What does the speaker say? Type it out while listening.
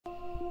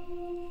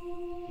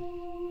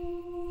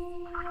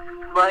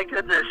My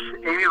goodness,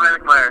 Amy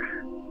Brenninkmeyer,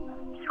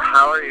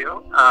 how are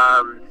you?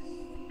 I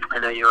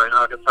know you are in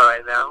Arkansas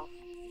right now.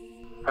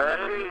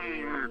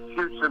 Hey,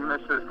 future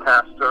Mrs.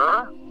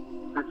 Castor.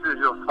 This is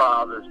your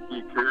father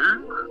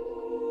speaking.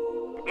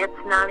 It's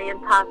Nani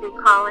and Poppy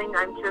calling.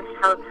 I'm just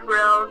so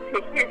thrilled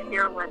to hear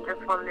your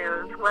wonderful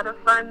news. What a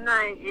fun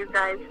night you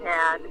guys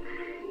had.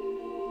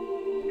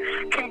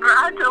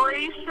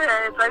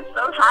 Congratulations. I'm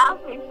so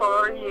happy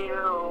for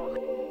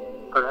you.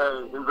 But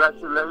hey,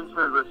 congratulations.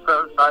 We're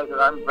so excited.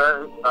 I'm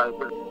very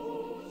excited.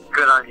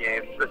 Good on you,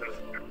 Abe.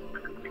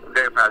 I'm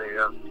very proud of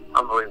you.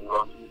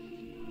 Unbelievable.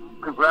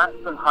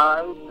 Congrats and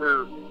hi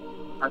to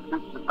my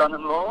future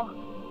son-in-law.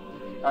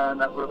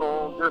 And that we're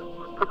all just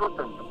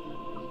triple-thing.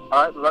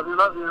 All right, love you.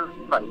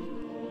 Bye.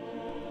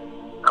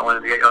 I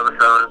wanted to get you on the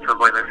phone at some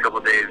point in the next couple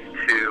of days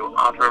to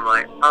offer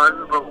my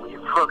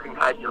unbelievable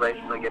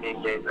congratulations on getting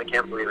engaged. I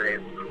can't believe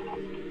it.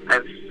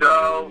 I'm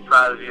so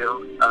proud of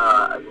you.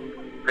 I'm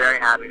very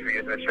happy for you,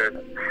 I'm sure.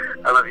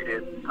 I love you,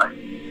 dude. Bye.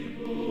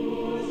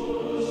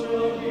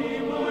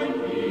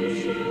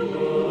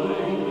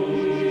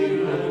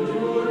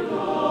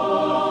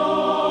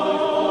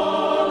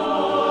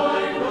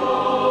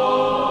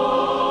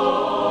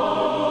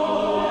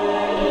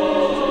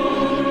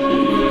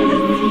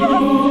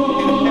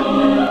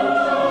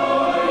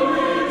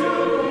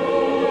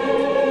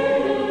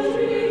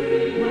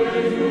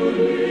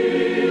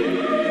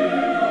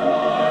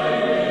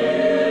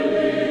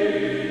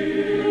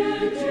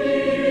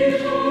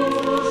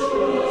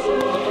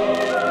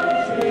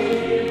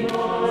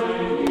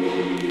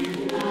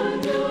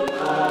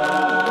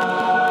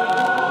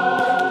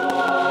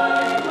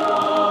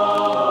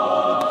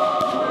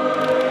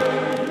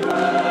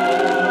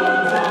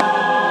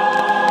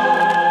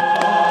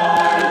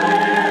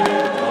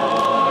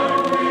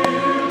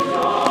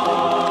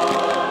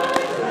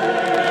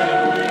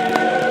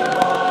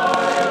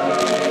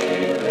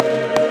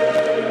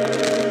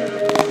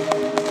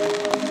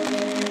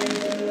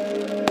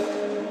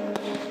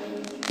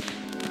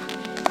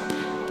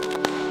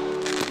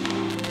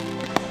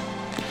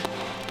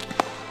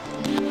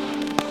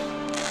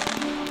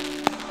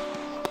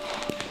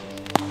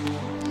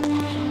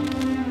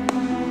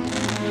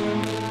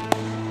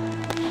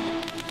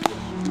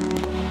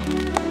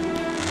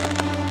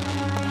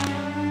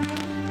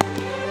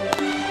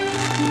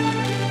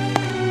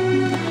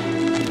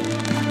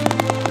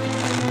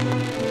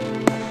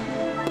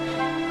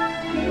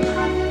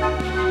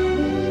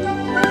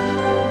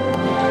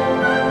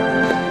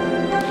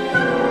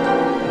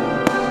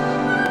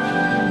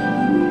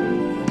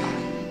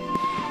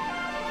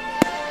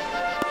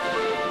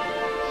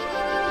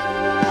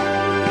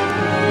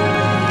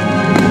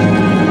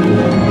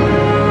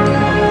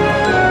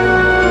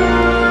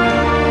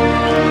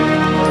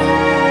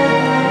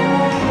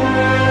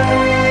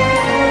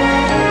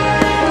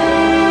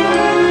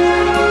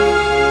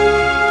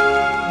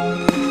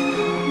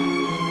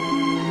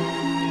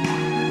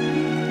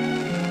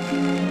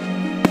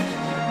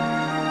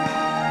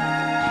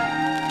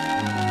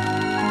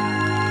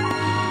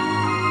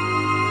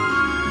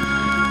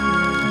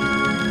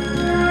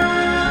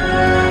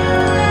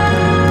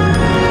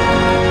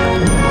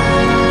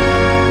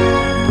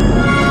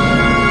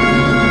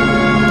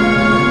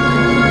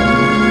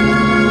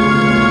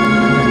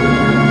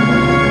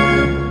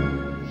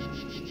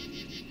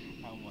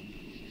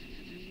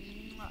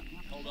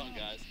 Hold on,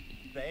 guys.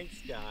 Thanks,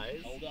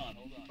 guys. Hold on.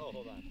 Oh,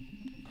 hold on.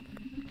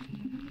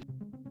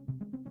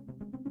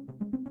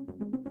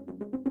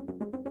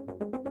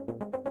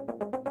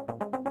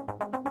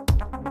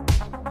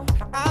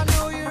 I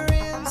know you're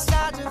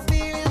inside, you're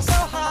feeling so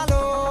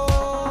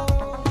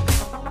hollow,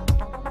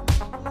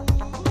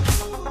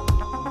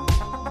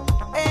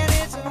 and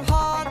it's a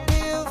hard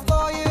pill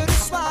for you to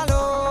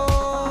swallow.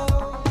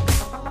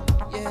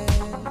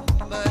 Yeah,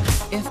 but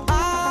if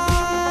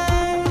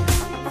I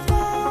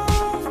fall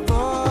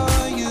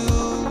for you,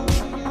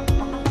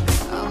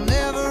 I'll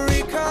never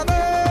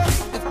recover.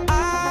 If I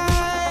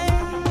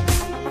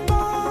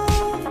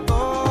fall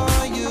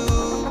for you,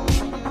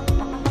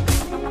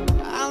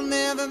 I'll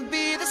never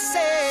be the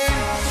same.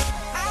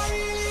 I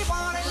really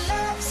wanna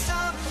love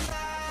somebody.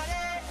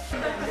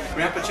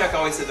 Grandpa Chuck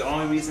always said the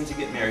only reason to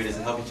get married is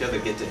to help each other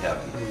get to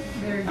heaven.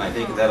 And I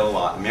think that a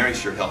lot. Mary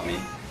sure helped me.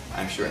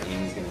 I'm sure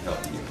Amy's going to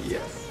help you.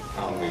 Yes.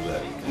 Oh, we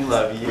love you.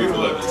 Love you. We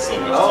love you so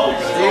much. Oh,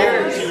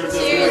 cheers.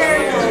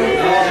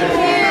 Cheers.